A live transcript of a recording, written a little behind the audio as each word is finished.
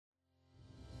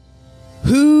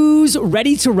Who's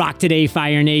ready to rock today,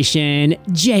 Fire Nation?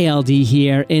 JLD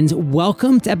here, and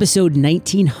welcome to episode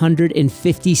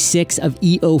 1956 of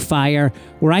EO Fire,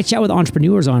 where I chat with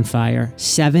entrepreneurs on fire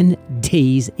 7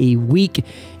 days a week.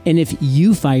 And if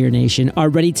you, Fire Nation, are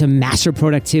ready to master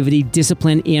productivity,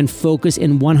 discipline, and focus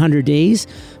in 100 days,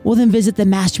 well, then visit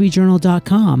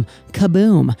themasteryjournal.com.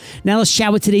 Kaboom. Now let's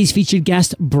chat with today's featured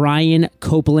guest, Brian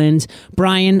Copeland.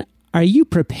 Brian, are you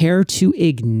prepared to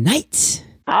ignite?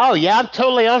 Oh, yeah, I'm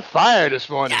totally on fire this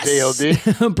morning, Yes.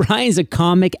 JLD. Brian's a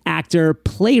comic, actor,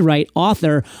 playwright,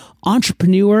 author,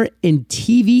 entrepreneur, and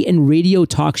TV and radio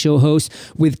talk show host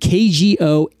with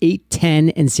KGO 810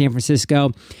 in San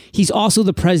Francisco. He's also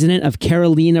the president of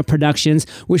Carolina Productions,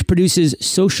 which produces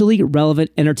socially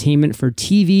relevant entertainment for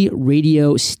TV,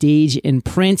 radio, stage, and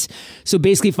print. So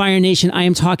basically, Fire Nation, I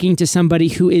am talking to somebody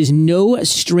who is no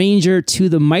stranger to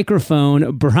the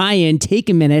microphone. Brian, take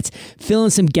a minute, fill in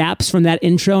some gaps from that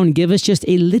intro, and give us just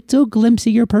a little glimpse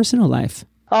of your personal life.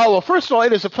 Oh, well, first of all,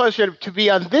 it is a pleasure to be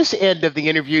on this end of the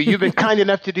interview. You've been kind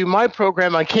enough to do my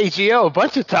program on KGO a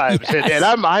bunch of times, Yes. and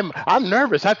I'm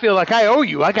nervous. I feel like I owe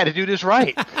you. I got to do this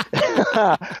right.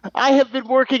 I have been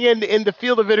working in the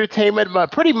field of entertainment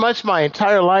pretty much my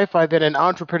entire life. I've been an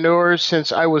entrepreneur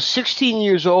since I was 16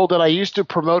 years old, and I used to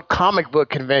promote comic book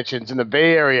conventions in the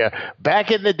Bay Area. Back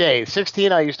in the day,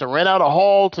 16, I used to rent out a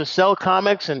hall to sell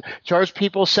comics and charge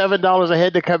people $7 a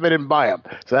head to come in and buy them.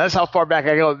 So that's how far back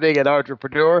I go with being an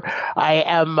entrepreneur. I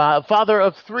am father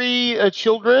of 3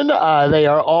 children. They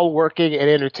are all working in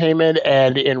entertainment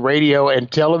and in radio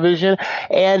and television.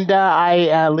 And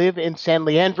I live in San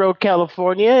Leandro,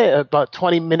 California, about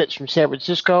 20 minutes from San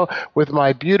Francisco, with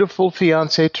my beautiful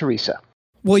fiancée, Teresa.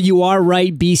 Well, you are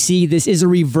right, BC. This is a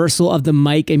reversal of the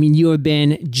mic. I mean, you have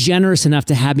been generous enough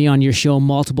to have me on your show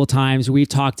multiple times. We've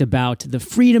talked about the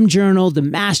Freedom Journal, the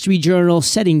Mastery Journal,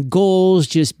 setting goals,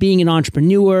 just being an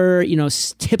entrepreneur,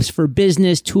 tips for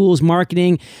business, tools,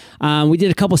 marketing. We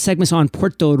did a couple segments on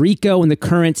Puerto Rico and the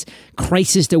current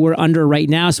crisis that we're under right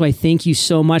now. So I thank you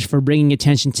so much for bringing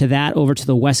attention to that over to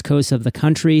the West Coast of the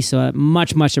country. So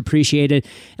much, much appreciated.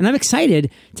 And I'm excited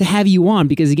to have you on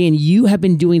because, again, you have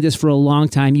been doing this for a long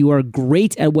time. You are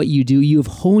great at what you do. You have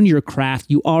honed your craft.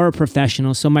 You are a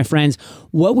professional. So, my friends,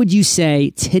 what would you say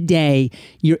today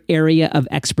your area of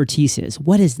expertise is?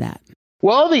 What is that?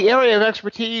 Well, the area of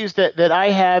expertise that I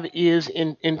have is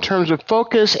in terms of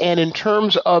focus and in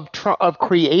terms of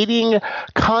creating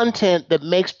content that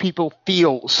makes people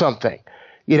feel something.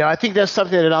 I think that's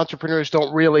something that entrepreneurs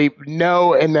don't really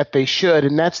know and that they should.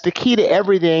 And that's the key to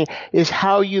everything is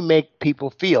how you make people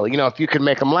feel. If you can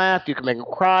make them laugh, you can make them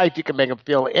cry, if you can make them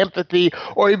feel empathy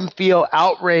or even feel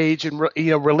outrage and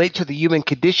relate to the human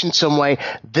condition some way,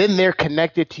 then they're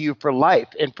connected to you for life.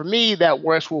 And for me, that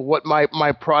works with what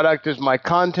my product is, my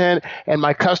content, and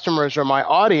my customers are my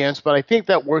audience. But I think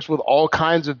that works with all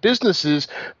kinds of businesses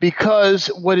because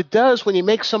what it does when you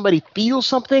make somebody feel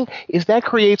something is that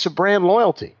creates a brand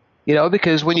loyalty.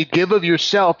 Because when you give of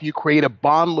yourself, you create a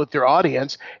bond with your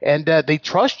audience and they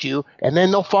trust you and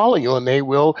then they'll follow you and they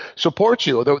will support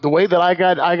you. The way that I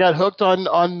got hooked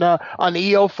on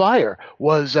EO Fire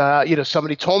was,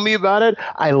 somebody told me about it.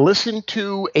 I listened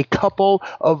to a couple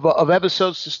of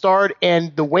episodes to start,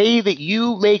 and the way that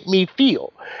you make me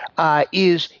feel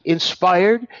is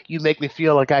inspired. You make me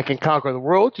feel like I can conquer the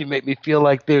world. You make me feel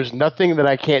like there's nothing that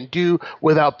I can't do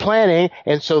without planning.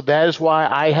 And so that is why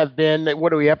I have been,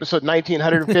 episode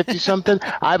 1950 something?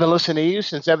 I've been listening to you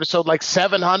since episode like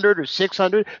 700 or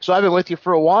 600. So I've been with you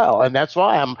for a while. And that's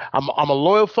why I'm a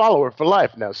loyal follower for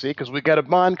life now, see, because we got a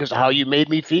bond because of how you made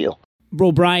me feel.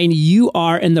 Bro, Brian, you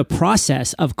are in the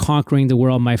process of conquering the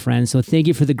world, my friend. So thank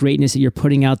you for the greatness that you're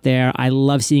putting out there. I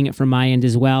love seeing it from my end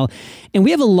as well. And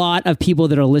we have a lot of people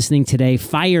that are listening today,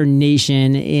 Fire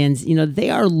Nation, and they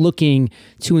are looking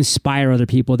to inspire other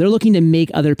people. They're looking to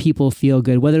make other people feel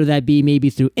good, whether that be maybe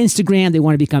through Instagram, they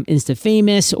want to become Insta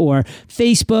famous, or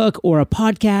Facebook, or a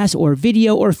podcast, or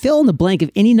video, or fill in the blank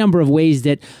of any number of ways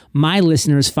that my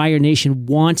listeners, Fire Nation,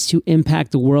 wants to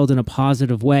impact the world in a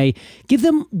positive way. Give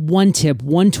them one tip,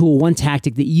 one tool, one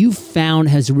tactic that you've found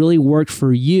has really worked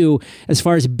for you as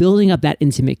far as building up that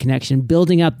intimate connection,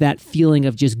 building up that feeling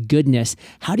of just goodness.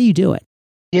 How do you do it?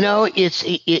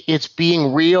 It's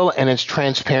being real and it's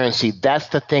transparency. That's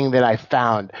the thing that I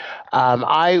found.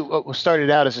 I started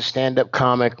out as a stand-up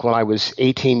comic when I was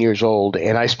 18 years old,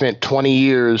 and I spent 20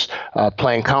 years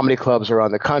playing comedy clubs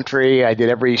around the country. I did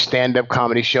every stand-up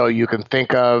comedy show you can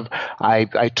think of.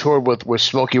 I toured with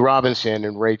Smokey Robinson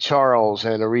and Ray Charles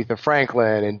and Aretha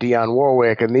Franklin and Dionne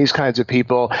Warwick and these kinds of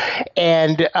people.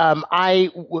 And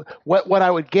what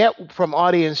I would get from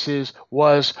audiences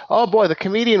was, oh boy, the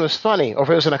comedian was funny. Or if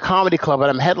it was in a comedy club and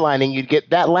I'm headlining, you'd get,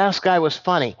 that last guy was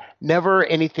funny. Never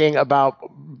anything about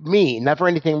me, never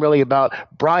anything really about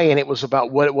Brian. It was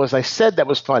about what it was I said that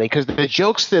was funny, because the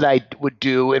jokes that I would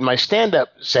do in my stand-up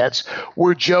sets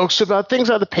were jokes about things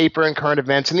out of the paper and current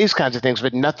events and these kinds of things,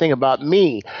 but nothing about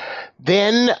me.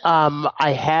 Then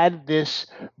I had this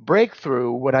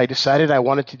breakthrough when I decided I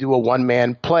wanted to do a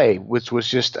one-man play, which was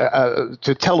just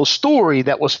to tell a story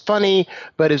that was funny,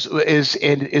 but as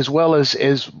well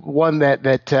as one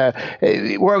that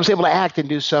where I was able to act and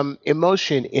do some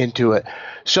emotion into it.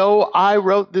 So I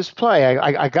wrote this play.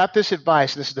 I got this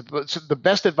advice. This is the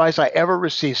best advice I ever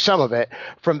received, some of it,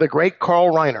 from the great Carl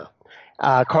Reiner.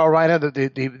 Carl Reiner,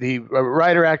 the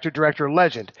writer, actor, director,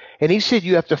 legend. And he said,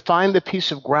 you have to find the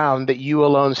piece of ground that you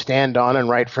alone stand on and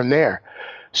write from there.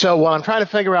 So while I'm trying to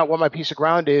figure out what my piece of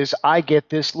ground is, I get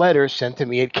this letter sent to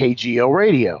me at KGO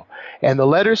Radio. And the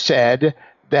letter said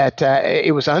that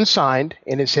it was unsigned,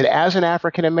 and it said, as an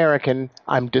African American,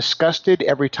 I'm disgusted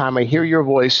every time I hear your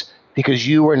voice because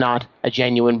you are not a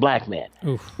genuine black man.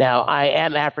 Oof. Now, I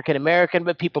am African American,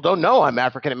 but people don't know I'm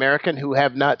African American who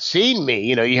have not seen me.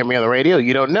 You hear me on the radio,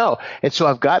 you don't know. And so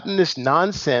I've gotten this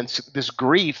nonsense, this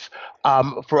grief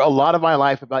for a lot of my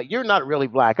life about, you're not really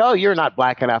black. Oh, you're not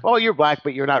black enough. Oh, you're black,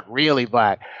 but you're not really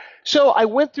black. So I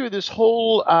went through this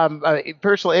whole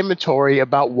personal inventory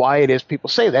about why it is people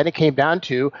say that. It came down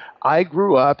to, I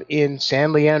grew up in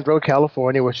San Leandro,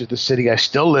 California, which is the city I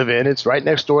still live in. It's right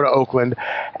next door to Oakland.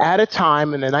 At a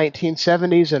time in the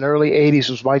 1970s and early 80s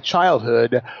was my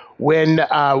childhood, when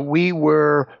we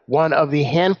were one of the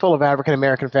handful of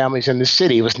African-American families in the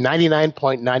city. It was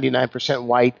 99.99%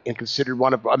 white and considered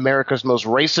one of America's most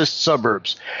racist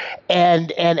suburbs.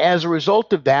 And as a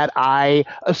result of that, I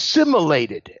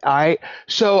assimilated.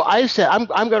 So I said, I'm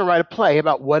going to write a play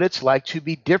about what it's like to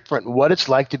be different, what it's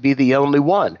like to be the only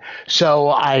one. So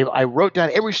I wrote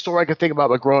down every story I could think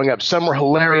about growing up. Some were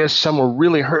hilarious, some were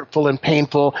really hurtful and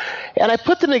painful. And I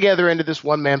put them together into this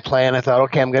one-man play, and I thought,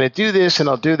 okay, I'm going to do this, and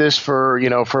I'll do this for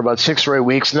about 6 or 8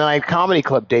 weeks. And then I had comedy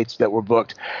club dates that were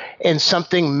booked, and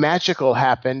something magical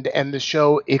happened, and the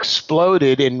show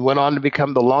exploded and went on to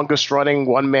become the longest running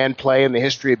one-man play in the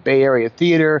history of Bay Area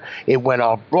theater. It went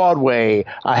off Broadway.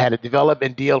 I had a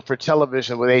development deal for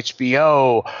television with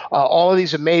HBO. All of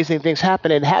these amazing things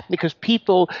happened, and it happened because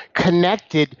people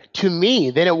connected to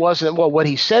me. Then it wasn't, well, what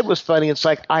he said was funny. It's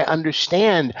like, I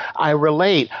understand, I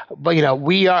relate. But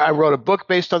I wrote a book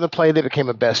based on the play that became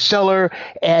a bestseller,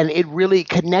 and it really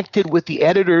connected with the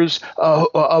editors of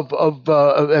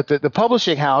the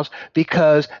publishing house,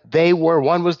 because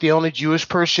one was the only Jewish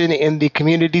person in the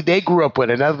community they grew up with,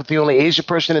 another was the only Asian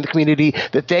person in the community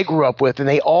that they grew up with, and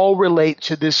they all relate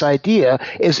to this idea,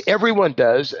 as everyone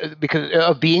does, because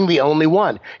of being the only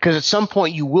one. Because at some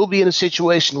point you will be in a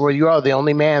situation where you are the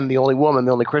only man, the only woman,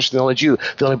 the only Christian, the only Jew,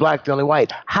 the only black, the only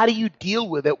white. How do you deal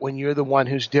with it when you're the one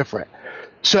who's different?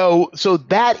 So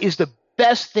that is the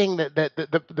best thing,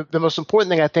 the most important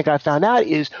thing I think I found out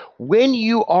is, when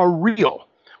you are real,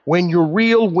 when you're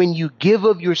real, when you give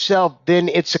of yourself, then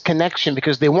it's a connection,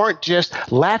 because they weren't just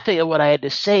laughing at what I had to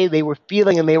say, they were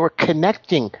feeling and they were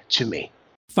connecting to me.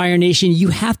 Fire Nation, you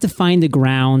have to find the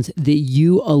ground that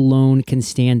you alone can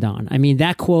stand on. I mean,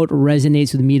 that quote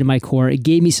resonates with me to my core. It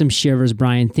gave me some shivers,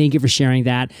 Brian. Thank you for sharing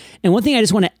that. And one thing I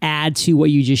just want to add to what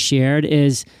you just shared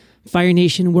is, Fire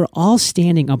Nation, we're all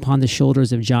standing upon the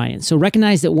shoulders of giants. So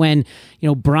recognize that when,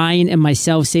 Brian and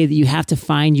myself say that you have to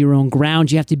find your own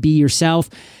ground, you have to be yourself,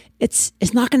 it's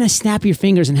not going to snap your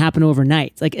fingers and happen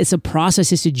overnight. Like, it's a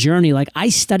process, it's a journey. Like, I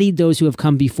studied those who have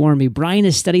come before me. Brian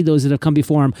has studied those that have come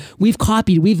before him. We've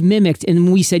copied, we've mimicked,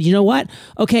 and we said, you know what?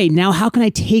 Okay, now how can I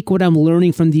take what I'm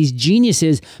learning from these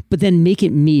geniuses, but then make it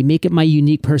me, make it my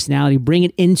unique personality, bring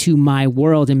it into my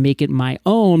world and make it my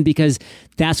own, because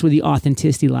that's where the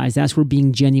authenticity lies. That's where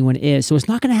being genuine is. So it's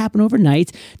not going to happen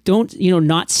overnight. Don't,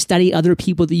 not study other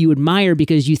people that you admire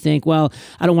because you think, well,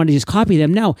 I don't want to just copy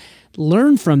them. No,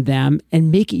 learn from them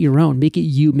and make it your own. Make it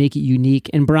you, make it unique.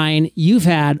 And Brian, you've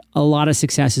had a lot of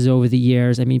successes over the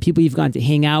years. I mean, people you've gotten to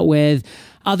hang out with,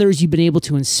 others you've been able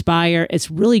to inspire.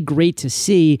 It's really great to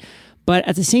see. But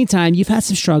at the same time, you've had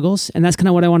some struggles. And that's kind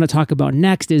of what I want to talk about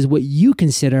next, is what you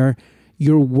consider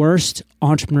your worst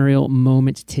entrepreneurial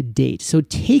moment to date. So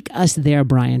take us there,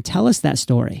 Brian. Tell us that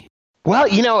story. Well,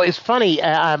 it's funny.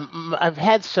 I've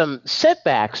had some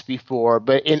setbacks before,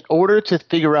 but in order to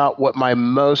figure out what my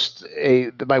worst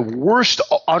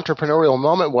entrepreneurial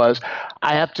moment was,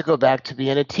 I have to go back to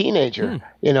being a teenager.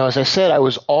 As I said, I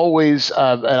was always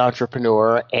an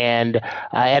entrepreneur, and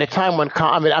at a time when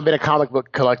I've been a comic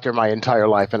book collector my entire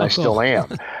life, and I still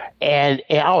am. And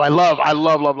I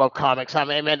love comics. I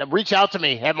mean, man, reach out to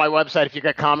me. Have my website if you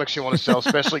got comics you want to sell,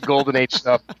 especially Golden Age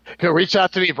stuff. Reach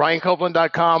out to me,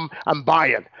 briancopeland.com. I'm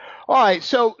buying. All right,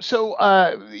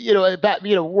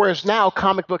 whereas now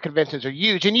comic book conventions are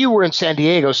huge, and you were in San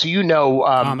Diego, so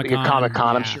Comic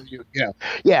Con. I'm sure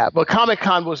yeah. But Comic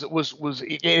Con was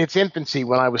in its infancy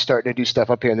when I was starting to do stuff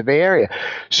up here in the Bay Area.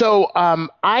 So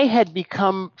I had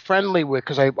become friendly with,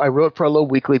 because I wrote for a little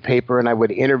weekly paper and I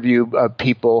would interview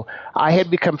people. I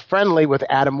had become friendly with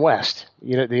Adam West.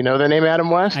 Do you know the name Adam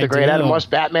West? The great Adam West,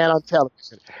 Batman on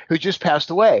television, who just passed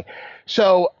away.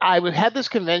 So I had this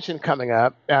convention coming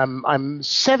up. I'm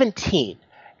 17,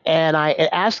 and I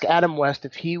asked Adam West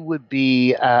if he would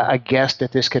be a guest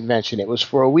at this convention. It was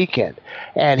for a weekend.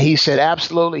 And he said,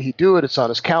 absolutely, he'd do it. It's on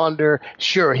his calendar.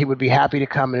 Sure, he would be happy to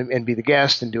come and be the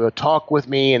guest and do a talk with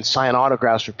me and sign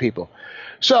autographs for people.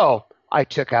 So I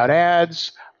took out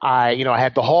ads. I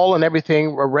had the hall and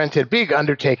everything rented, big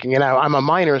undertaking. And I'm a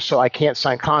minor, so I can't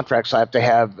sign contracts. I have to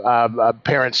have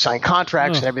parents sign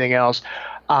contracts and everything else.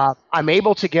 I'm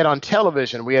able to get on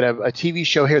television. We had a TV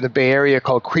show here in the Bay Area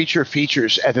called Creature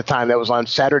Features at the time that was on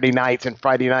Saturday nights and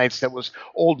Friday nights. That was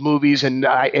old movies, and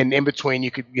in between,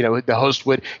 you could, the host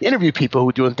would interview people who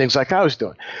were doing things like I was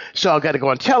doing. So I got to go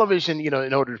on television,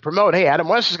 in order to promote. Hey, Adam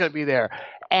West is going to be there.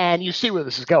 And you see where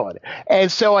this is going. And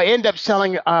so I end up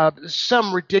selling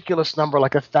some ridiculous number,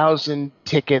 like 1,000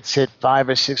 tickets at $5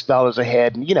 or $6 a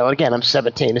head. And, again, I'm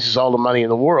 17. This is all the money in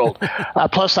the world.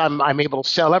 Plus, I'm able to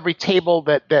sell every table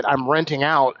that I'm renting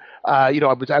out. I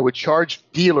would charge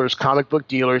dealers, comic book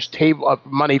dealers,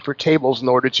 money for tables in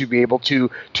order to be able to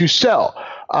sell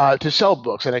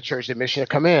books, and I charged admission to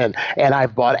come in, and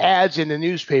I've bought ads in the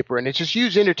newspaper, and it's just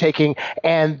huge undertaking.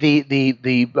 And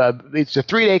it's a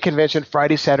 3-day convention,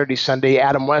 Friday, Saturday, Sunday.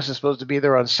 Adam West is supposed to be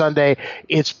there on Sunday.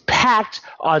 It's packed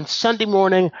on Sunday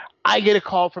morning. I get a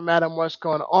call from Adam West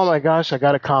going, "Oh my gosh, I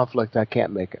got a conflict. I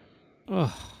can't make it."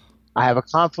 Ugh. I have a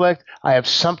conflict. I have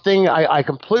something. I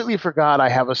completely forgot. I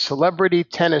have a celebrity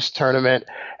tennis tournament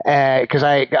because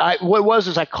I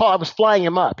was flying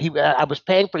him up. I was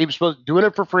paying for. He was supposed to doing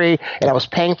it for free, and I was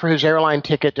paying for his airline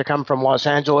ticket to come from Los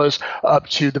Angeles up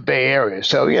to the Bay Area.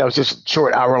 So it was just a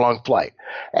short hour-long flight,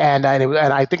 and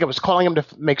I think I was calling him to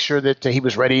make sure that he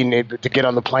was ready to get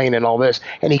on the plane and all this,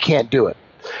 and he can't do it.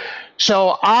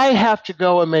 So I have to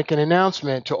go and make an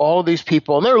announcement to all of these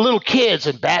people, and they're little kids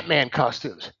in Batman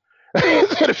costumes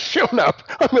that have shown up.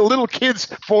 Little kids,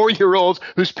 4-year-olds,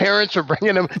 whose parents are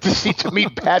bringing them to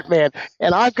meet Batman.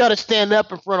 And I've got to stand up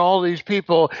in front of all these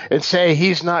people and say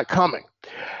he's not coming.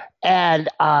 And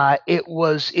it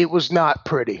was not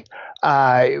pretty.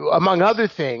 Among other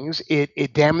things,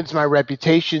 it damaged my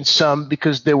reputation some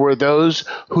because there were those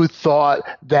who thought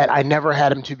that I never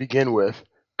had him to begin with.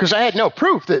 Because I had no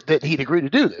proof that he'd agreed to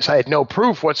do this. I had no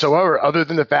proof whatsoever other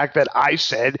than the fact that I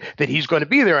said that he's going to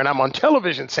be there, and I'm on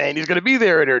television saying he's going to be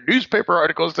there, and there are newspaper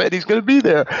articles saying he's going to be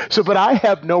there. But I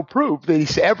have no proof that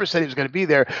he ever said he was going to be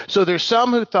there. So there's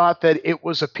some who thought that it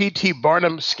was a P.T.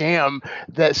 Barnum scam,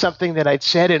 that something that I'd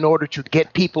said in order to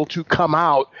get people to come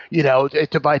out,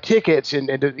 to buy tickets, and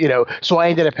so I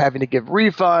ended up having to give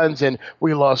refunds, and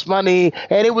we lost money,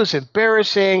 and it was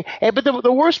embarrassing. But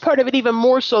the worst part of it, even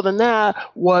more so than that,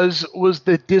 was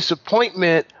the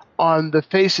disappointment on the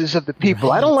faces of the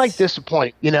people. Right. I don't like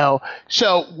disappointment,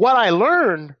 So what I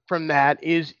learned from that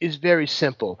is very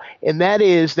simple. And that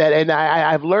is that, and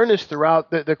I've learned this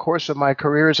throughout the course of my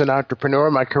career as an entrepreneur,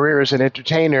 my career as an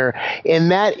entertainer, and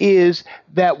that is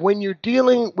that when you're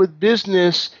dealing with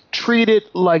business, treat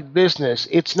it like business.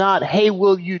 It's not, hey,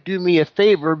 will you do me a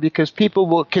favor? Because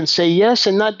people can say yes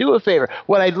and not do a favor.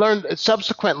 What I learned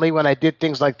subsequently when I did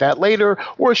things like that later,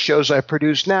 or shows I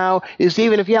produce now, is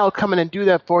even if, I'll come in and do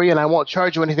that for you and I won't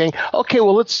charge you anything. Okay,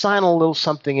 well, let's sign a little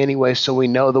something anyway so we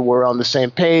know that we're on the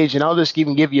same page, and I'll just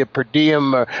even give you a per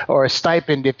diem or a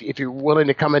stipend if you're willing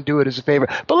to come and do it as a favor.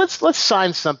 But let's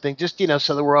sign something just,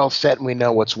 so that we're all set and we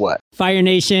know what's what. Fire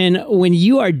Nation, when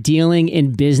you are dealing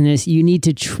in business, you need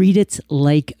to treat it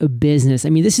like a business. I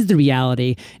mean, this is the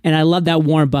reality. And I love that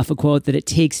Warren Buffett quote that it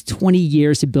takes 20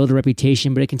 years to build a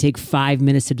reputation, but it can take 5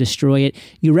 minutes to destroy it.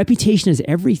 Your reputation is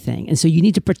everything. And so you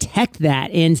need to protect that.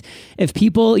 And if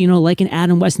people, like an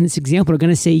Adam West in this example, are going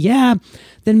to say, yeah,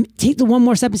 then take the one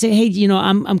more step and say, hey,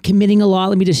 I'm committing a lot.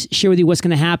 Let me just share with you what's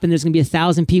going to happen. There's going to be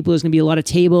 1,000 people. There's going to be a lot of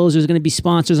tables. There's going to be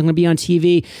sponsors. I'm going to be on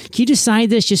TV. Can you decide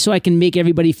this just so I can make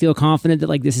everybody feel confident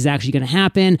that this is actually going to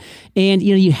happen? And,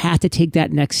 you have to take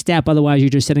that next step. Otherwise, you're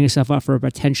just setting yourself up for a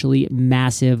potentially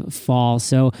massive fall.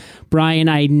 So, Brian,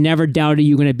 I never doubted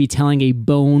you were going to be telling a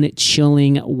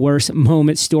bone-chilling worst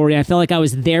moment story. I felt like I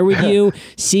was there with you,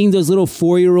 seeing those little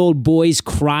 4-year-old boys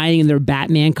crying in their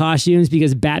Batman costumes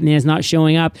because Batman's not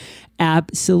showing up.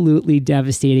 Absolutely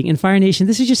devastating. And Fire Nation,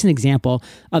 this is just an example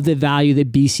of the value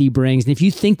that BC brings. And if you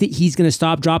think that he's going to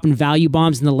stop dropping value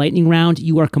bombs in the lightning round,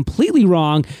 you are completely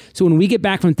wrong. So when we get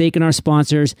back from thanking our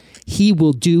sponsors, he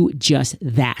will do just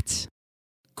that.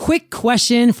 Quick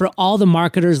question for all the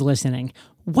marketers listening.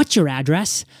 What's your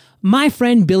address? My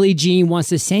friend Billie Jean wants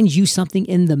to send you something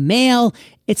in the mail.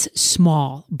 It's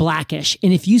small, blackish,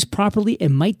 and if used properly, it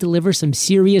might deliver some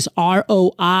serious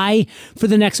ROI. For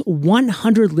the next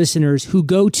 100 listeners who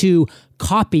go to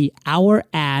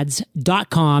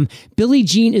copyourads.com, Billie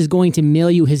Jean is going to mail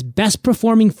you his best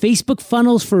performing Facebook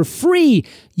funnels for free.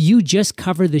 You just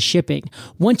cover the shipping.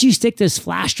 Once you stick this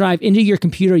flash drive into your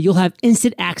computer, you'll have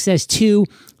instant access to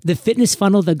the fitness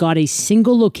funnel that got a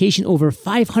single location over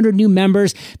 500 new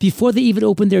members before they even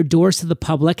opened their doors to the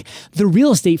public, the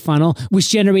real estate funnel, which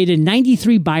generated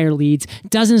 93 buyer leads,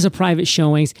 dozens of private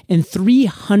showings, and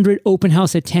 300 open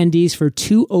house attendees for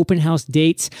 2 open house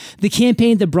dates, the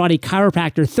campaign that brought a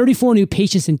chiropractor 34 new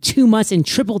patients in 2 months and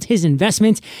tripled his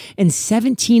investment, and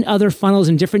 17 other funnels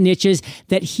in different niches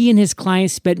that he and his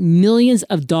clients spent millions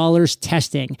of dollars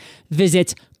testing.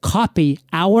 Visit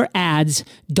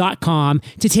copyourads.com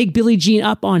to take Billie Jean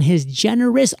up on his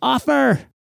generous offer.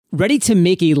 Ready to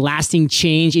make a lasting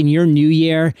change in your new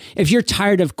year? If you're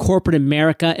tired of corporate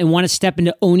America and want to step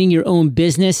into owning your own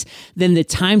business, then the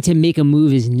time to make a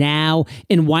move is now.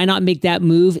 And why not make that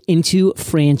move into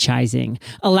franchising?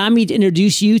 Allow me to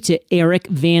introduce you to Eric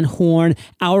Van Horn,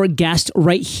 our guest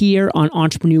right here on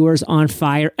Entrepreneurs on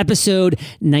Fire, episode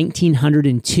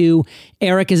 1902.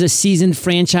 Eric is a seasoned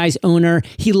franchise owner.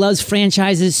 He loves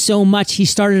franchises so much, he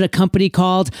started a company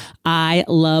called I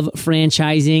Love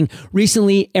Franchising.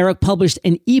 Recently, Eric published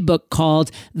an ebook called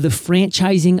The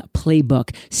Franchising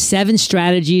Playbook, 7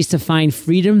 strategies to find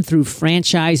freedom through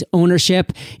franchise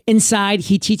ownership. Inside,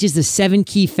 he teaches the 7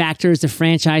 key factors to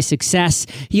franchise success.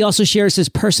 He also shares his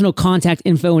personal contact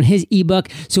info in his ebook.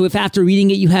 So if after reading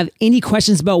it, you have any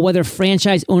questions about whether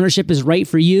franchise ownership is right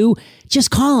for you, just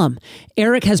call him.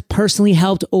 Eric has personally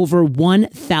helped over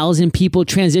 1,000 people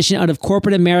transition out of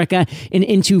corporate America and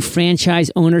into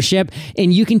franchise ownership.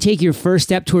 And you can take your first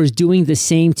step towards doing the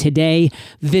same today.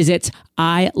 Visit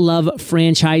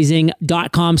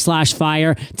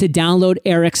ilovefranchising.com/fire to download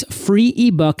Eric's free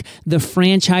ebook, The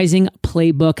Franchising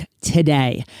Playbook,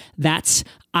 today. That's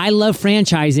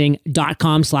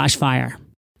ilovefranchising.com/fire.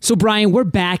 So Brian, we're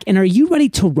back, and are you ready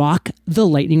to rock the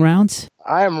lightning rounds?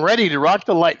 I am ready to rock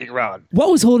the lightning round. What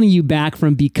was holding you back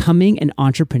from becoming an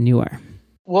entrepreneur?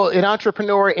 Well, an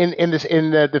entrepreneur in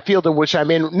the field in which I'm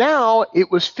in now,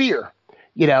 it was fear.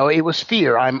 It was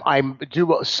fear. I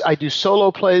do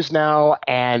solo plays now,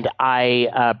 and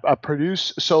I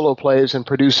produce solo plays and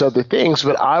produce other things.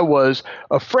 But I was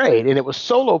afraid, and it was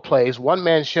solo plays,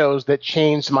 one-man shows that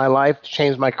changed my life,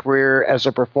 changed my career as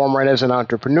a performer and as an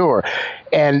entrepreneur.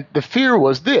 And the fear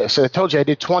was this. I told you I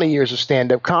did 20 years of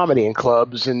stand-up comedy in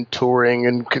clubs and touring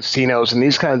and casinos and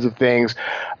these kinds of things,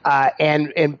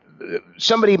 and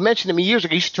somebody mentioned to me years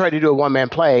ago, you should try to do a one-man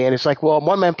play. And it's like, well, a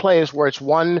one-man play is where it's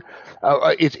one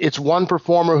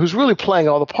performer who's really playing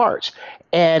all the parts.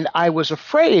 And I was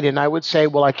afraid, and I would say,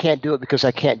 well, I can't do it because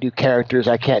I can't do characters,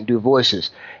 I can't do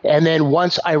voices. And then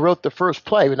once I wrote the first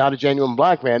play, Not a Genuine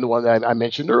Black Man, the one that I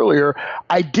mentioned earlier,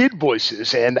 I did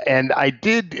voices and I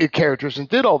did characters and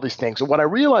did all these things. And what I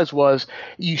realized was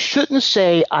you shouldn't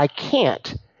say I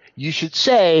can't. You should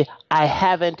say I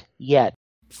haven't yet.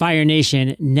 Fire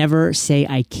Nation, never say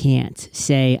I can't.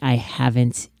 Say I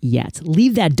haven't yet.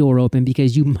 Leave that door open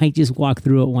because you might just walk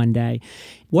through it one day.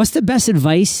 What's the best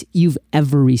advice you've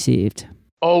ever received?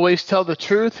 Always tell the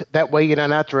truth. That way you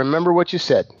don't have to remember what you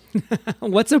said.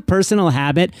 What's a personal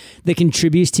habit that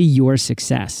contributes to your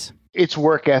success? It's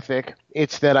work ethic.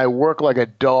 It's that I work like a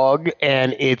dog,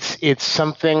 and it's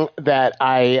something that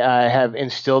I have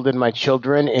instilled in my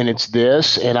children, and it's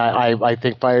this, and I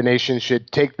think Fire Nation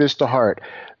should take this to heart.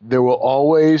 there will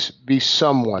always be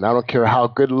someone. I don't care how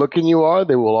good looking you are.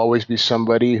 There will always be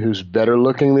somebody who's better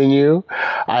looking than you.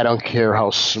 I don't care how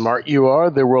smart you are.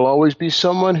 There will always be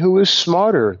someone who is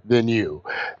smarter than you.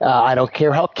 I don't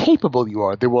care how capable you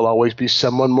are. There will always be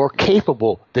someone more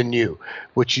capable than you.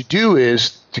 What you do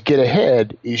is, to get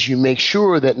ahead, is you make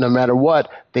sure that no matter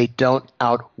what, they don't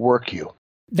outwork you.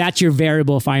 That's your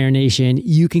variable, Fire Nation.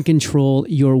 You can control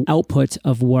your output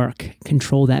of work.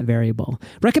 Control that variable.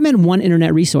 Recommend one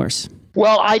internet resource.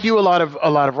 Well, I do a lot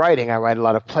of writing. I write a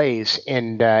lot of plays,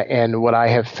 and what I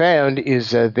have found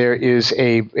is there is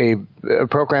a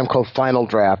program called Final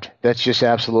Draft that's just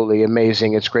absolutely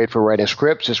amazing. It's great for writing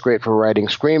scripts. It's great for writing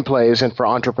screenplays, and for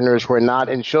entrepreneurs who are not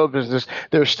in show business,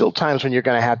 there are still times when you're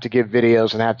going to have to give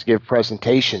videos and have to give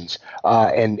presentations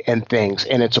and things,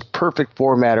 and it's a perfect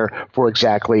formatter for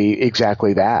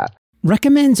exactly that.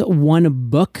 Recommends one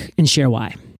book and share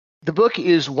why. The book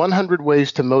is 100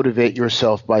 Ways to Motivate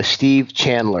Yourself by Steve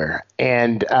Chandler,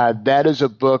 and that is a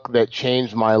book that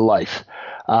changed my life.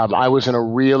 I was in a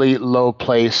really low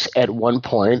place at one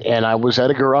point, and I was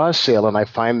at a garage sale, and I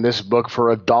find this book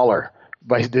for $1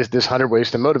 by this 100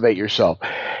 Ways to Motivate Yourself.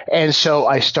 And so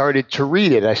I started to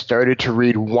read it. I started to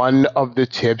read one of the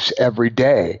tips every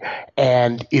day.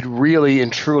 And it really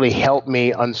and truly helped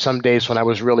me on some days when I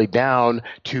was really down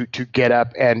to get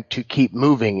up and to keep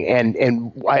moving.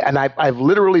 I've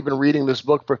literally been reading this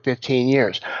book for 15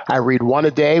 years. I read one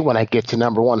a day. When I get to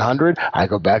number 100, I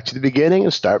go back to the beginning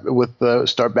and start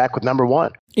back with number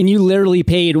 1. And you literally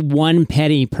paid 1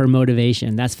 penny per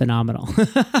motivation. That's phenomenal.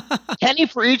 Penny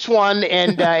for each one,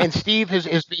 and Steve has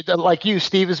been, like you.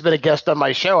 Steve has been a guest on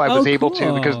my show. I was able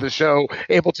to, because of the show,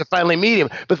 able to finally meet him.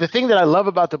 But the thing that I love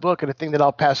about the book, and the thing that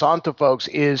I'll pass on to folks,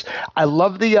 is I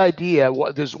love the idea.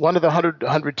 There's one of the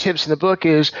 100 tips in the book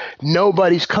is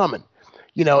nobody's coming.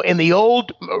 In the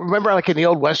old, remember like in the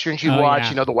old Westerns you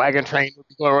watch, yeah. The wagon train would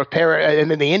go repair, and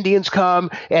then the Indians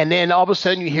come, and then all of a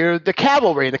sudden you hear the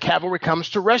cavalry, and the cavalry comes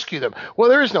to rescue them. Well,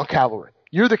 there is no cavalry.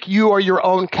 You are your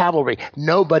own cavalry.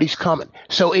 Nobody's coming.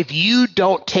 So if you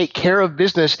don't take care of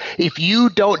business, if you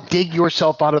don't dig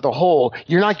yourself out of the hole,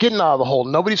 you're not getting out of the hole.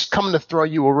 Nobody's coming to throw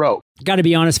you a rope. Got to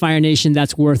be honest, Fire Nation,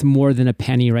 that's worth more than a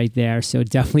penny right there. So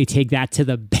definitely take that to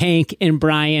the bank. And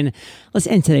Brian, let's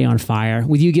end today on fire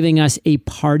with you giving us a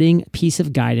parting piece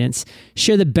of guidance.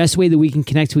 Share the best way that we can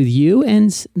connect with you,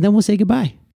 and then we'll say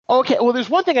goodbye. Okay, well, there's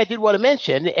one thing I did want to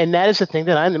mention, and that is the thing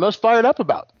that I'm the most fired up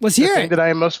about. Let's hear it. The thing that I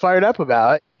am most fired up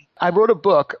about. I wrote a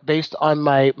book based on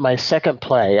my second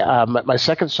play. My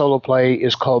second solo play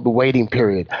is called The Waiting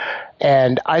Period.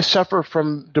 And I suffer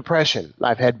from depression.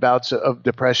 I've had bouts of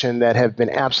depression that have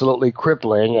been absolutely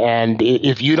crippling. And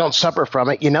if you don't suffer from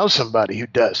it, you know somebody who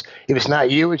does. If it's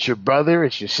not you, it's your brother,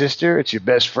 it's your sister, it's your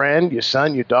best friend, your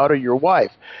son, your daughter, your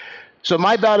wife. So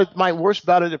my worst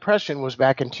bout of depression was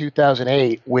back in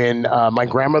 2008 when my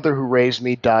grandmother who raised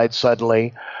me died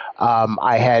suddenly.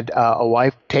 I had a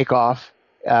wife take off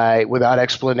without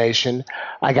explanation.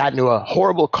 I got into a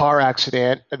horrible car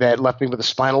accident that left me with a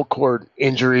spinal cord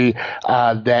injury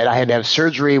that I had to have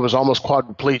surgery, was almost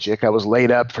quadriplegic. I was laid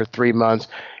up for 3 months,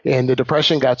 and the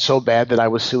depression got so bad that I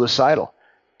was suicidal.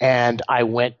 And I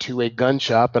went to a gun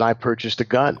shop and I purchased a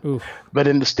gun. Oof. But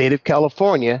in the state of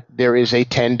California, there is a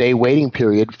 10-day waiting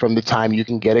period from the time you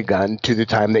can get a gun to the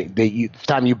time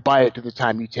time you buy it to the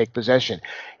time you take possession.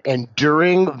 And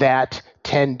during that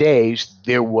 10 days,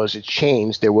 there was a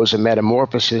change. There was a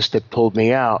metamorphosis that pulled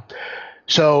me out.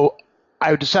 So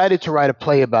I decided to write a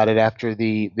play about it after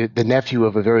the nephew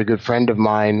of a very good friend of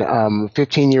mine, a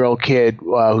 15-year-old kid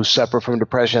who suffered from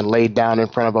depression, laid down in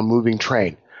front of a moving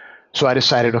train. So I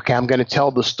decided, okay, I'm going to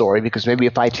tell the story because maybe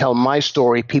if I tell my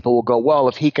story, people will go, well,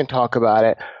 if he can talk about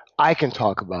it, I can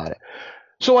talk about it.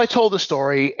 So I told the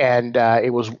story, and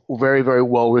it was very, very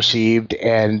well received,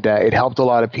 and it helped a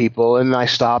lot of people, and I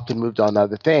stopped and moved on to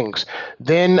other things.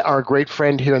 Then our great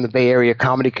friend here in the Bay Area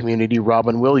comedy community,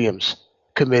 Robin Williams,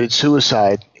 committed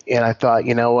suicide. And I thought,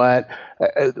 you know what?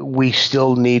 We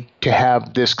still need to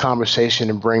have this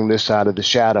conversation and bring this out of the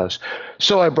shadows.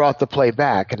 So I brought the play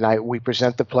back, and we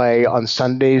present the play on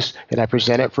Sundays, and I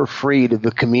present it for free to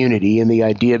the community. And the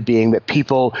idea being that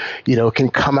people, can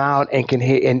come out and can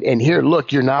hear,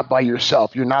 look, you're not by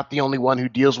yourself. You're not the only one who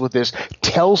deals with this.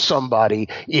 Tell somebody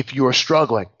if you're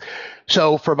struggling.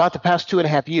 So for about the past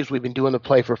 2.5 years, we've been doing the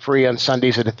play for free on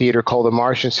Sundays at a theater called The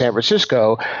Marsh in San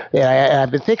Francisco. And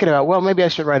I've been thinking about, well, maybe I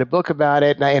should write a book about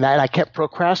it. And I kept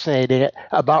procrastinating it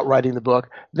about writing the book.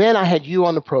 Then I had you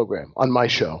on the program, on my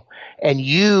show. and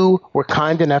you were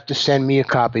kind enough to send me a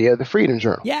copy of the Freedom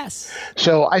Journal. Yes.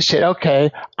 So I said,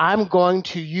 okay, I'm going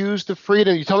to use the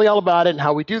Freedom. You told me all about it and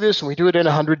how we do this, and we do it in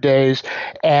 100 days.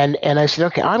 And I said,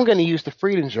 okay, I'm going to use the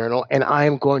Freedom Journal, and I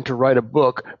am going to write a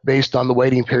book based on the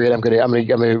waiting period. I'm going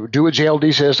to do a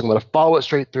JLD system. I'm going to follow it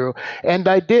straight through. And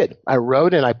I did. I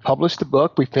wrote and I published the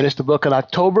book. We finished the book in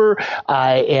October,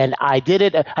 and I did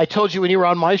it. I told you when you were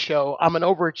on my show, I'm an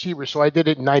overachiever, so I did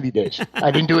it in 90 days.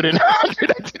 I didn't do it in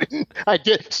 100. I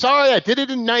did it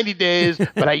in 90 days,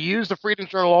 but I used the Freedom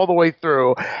Journal all the way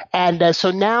through. And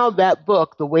so now that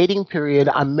book, The Waiting Period,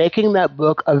 I'm making that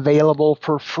book available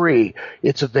for free.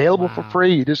 It's available for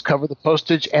free. You just cover the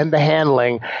postage and the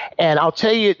handling. And I'll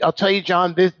tell you,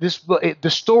 John, this book, the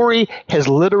story has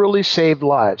literally saved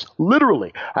lives.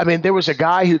 Literally. I mean, there was a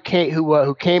guy who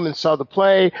came and saw the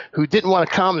play, who didn't want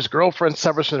to come. His girlfriend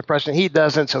suffers from depression. He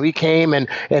doesn't. So he came and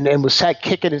was sat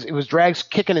kicking. It was dragged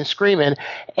kicking and screaming.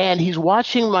 And he's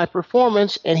watching my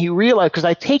performance, and he realized, because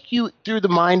I take you through the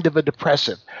mind of a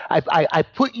depressive. I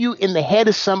put you in the head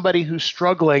of somebody who's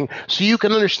struggling so you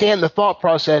can understand the thought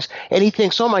process. And he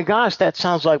thinks, oh my gosh, that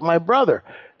sounds like my brother.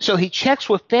 So he checks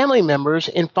with family members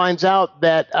and finds out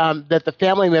that the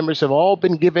family members have all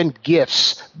been given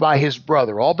gifts by his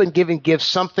brother, all been given gifts,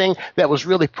 something that was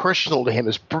really personal to him,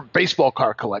 his baseball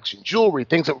card collection, jewelry,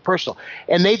 things that were personal.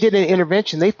 And they did an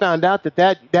intervention. They found out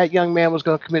that young man was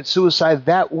going to commit suicide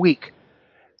that week.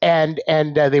 And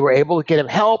they were able to get him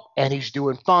help, and he's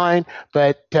doing fine.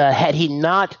 But had he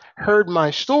not heard my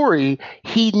story,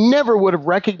 he never would have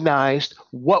recognized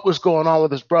what was going on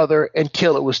with his brother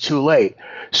until it was too late.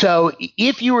 So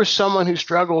if you are someone who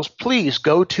struggles, please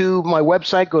go to my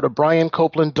website, go to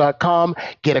briancopeland.com,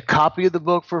 get a copy of the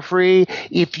book for free.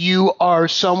 If you are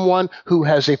someone who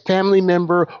has a family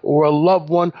member or a loved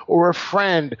one or a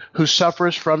friend who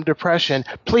suffers from depression,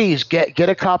 please get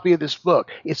a copy of this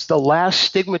book. It's the last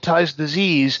stigmatized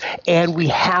disease, and we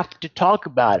have to talk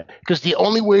about it, because the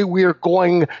only way we are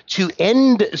going to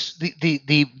end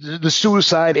the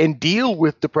suicide and deal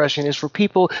with depression is for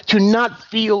people to not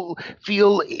feel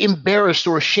embarrassed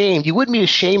or ashamed. You wouldn't be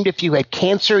ashamed if you had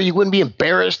cancer. You wouldn't be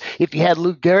embarrassed if you had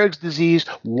Lou Gehrig's disease.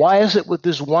 Why is it with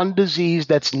this one disease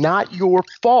that's not your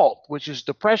fault, which is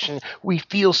depression, we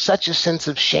feel such a sense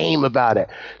of shame about it?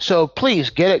 So please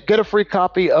get a free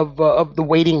copy of The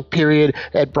Waiting Period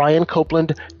at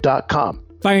briancopeland.com.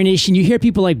 Fire Nation, you hear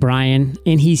people like Brian,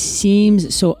 and he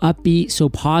seems so upbeat, so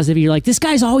positive. You're like, this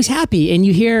guy's always happy. And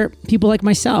you hear people like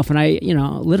myself, and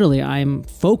I'm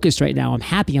focused right now. I'm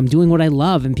happy. I'm doing what I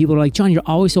love. And people are like, John, you're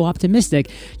always so optimistic.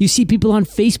 You see people on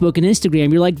Facebook and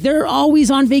Instagram. You're like, they're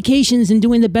always on vacations and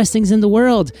doing the best things in the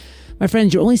world. My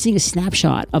friends, you're only seeing a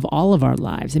snapshot of all of our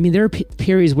lives. I mean, there are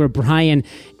periods where Brian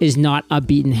is not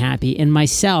upbeat and happy. And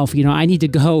myself, I need to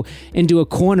go into a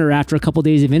corner after a couple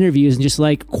days of interviews and just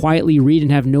quietly read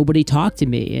and have nobody talk to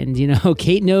me. And,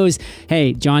 Kate knows,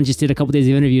 hey, John just did a couple days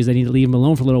of interviews. I need to leave him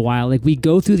alone for a little while. We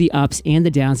go through the ups and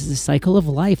the downs. It's a cycle of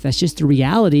life. That's just the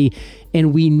reality.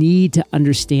 And we need to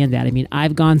understand that. I mean,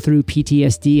 I've gone through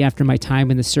PTSD after my time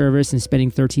in the service and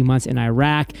spending 13 months in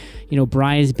Iraq.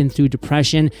 Brian's been through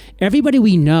depression. Everybody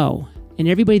we know and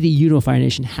everybody that Fire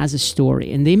Nation has a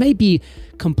story. And they may be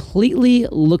completely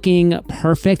looking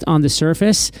perfect on the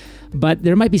surface, but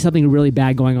there might be something really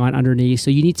bad going on underneath.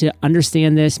 So you need to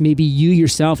understand this. Maybe you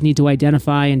yourself need to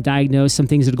identify and diagnose some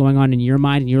things that are going on in your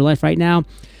mind, in your life right now.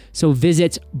 So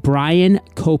visit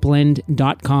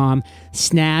briancopeland.com,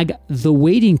 snag The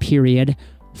Waiting Period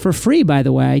for free, by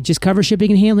the way. Just cover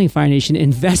shipping and handling, Fire Nation.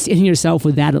 Invest in yourself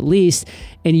with that at least,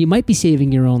 and you might be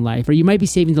saving your own life, or you might be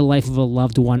saving the life of a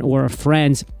loved one or a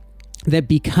friend, that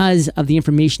because of the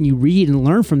information you read and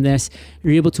learn from this,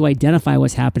 you're able to identify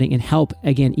what's happening and help,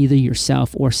 again, either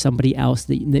yourself or somebody else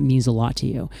that means a lot to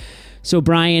you. So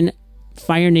Brian,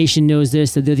 Fire Nation knows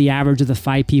this, that they're the average of the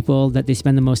 5 people that they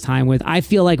spend the most time with. I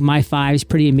feel like my 5 is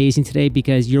pretty amazing today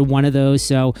because you're one of those.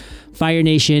 So Fire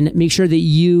Nation, make sure that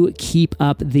you keep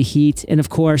up the heat. And of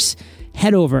course,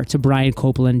 head over to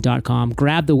briancopeland.com,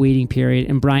 grab The Waiting Period.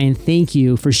 And Brian, thank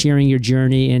you for sharing your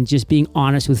journey and just being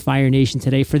honest with Fire Nation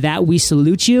today. For that, we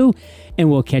salute you,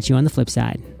 and we'll catch you on the flip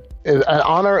side. An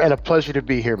honor and a pleasure to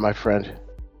be here, my friend.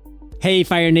 Hey,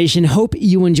 Fire Nation. Hope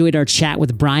you enjoyed our chat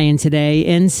with Brian today.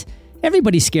 And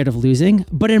everybody's scared of losing,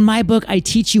 but in my book, I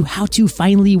teach you how to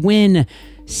finally win.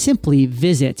 Simply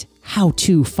visit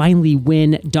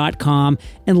howtofinallywin.com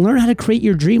and learn how to create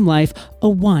your dream life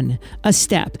a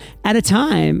step at a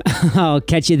time. I'll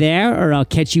catch you there, or I'll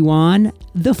catch you on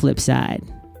the flip side.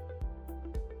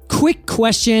 Quick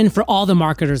question for all the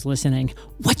marketers listening.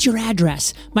 What's your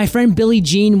address? My friend Billie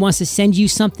Jean wants to send you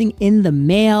something in the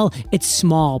mail. It's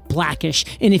small, blackish,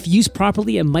 and if used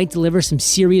properly, it might deliver some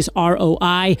serious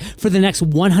ROI. For the next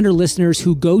 100 listeners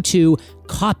who go to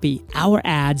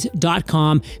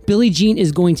copyourads.com, Billie Jean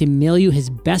is going to mail you his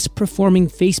best performing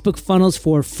Facebook funnels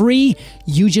for free.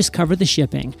 You just cover the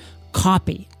shipping.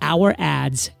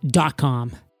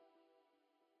 Copyourads.com.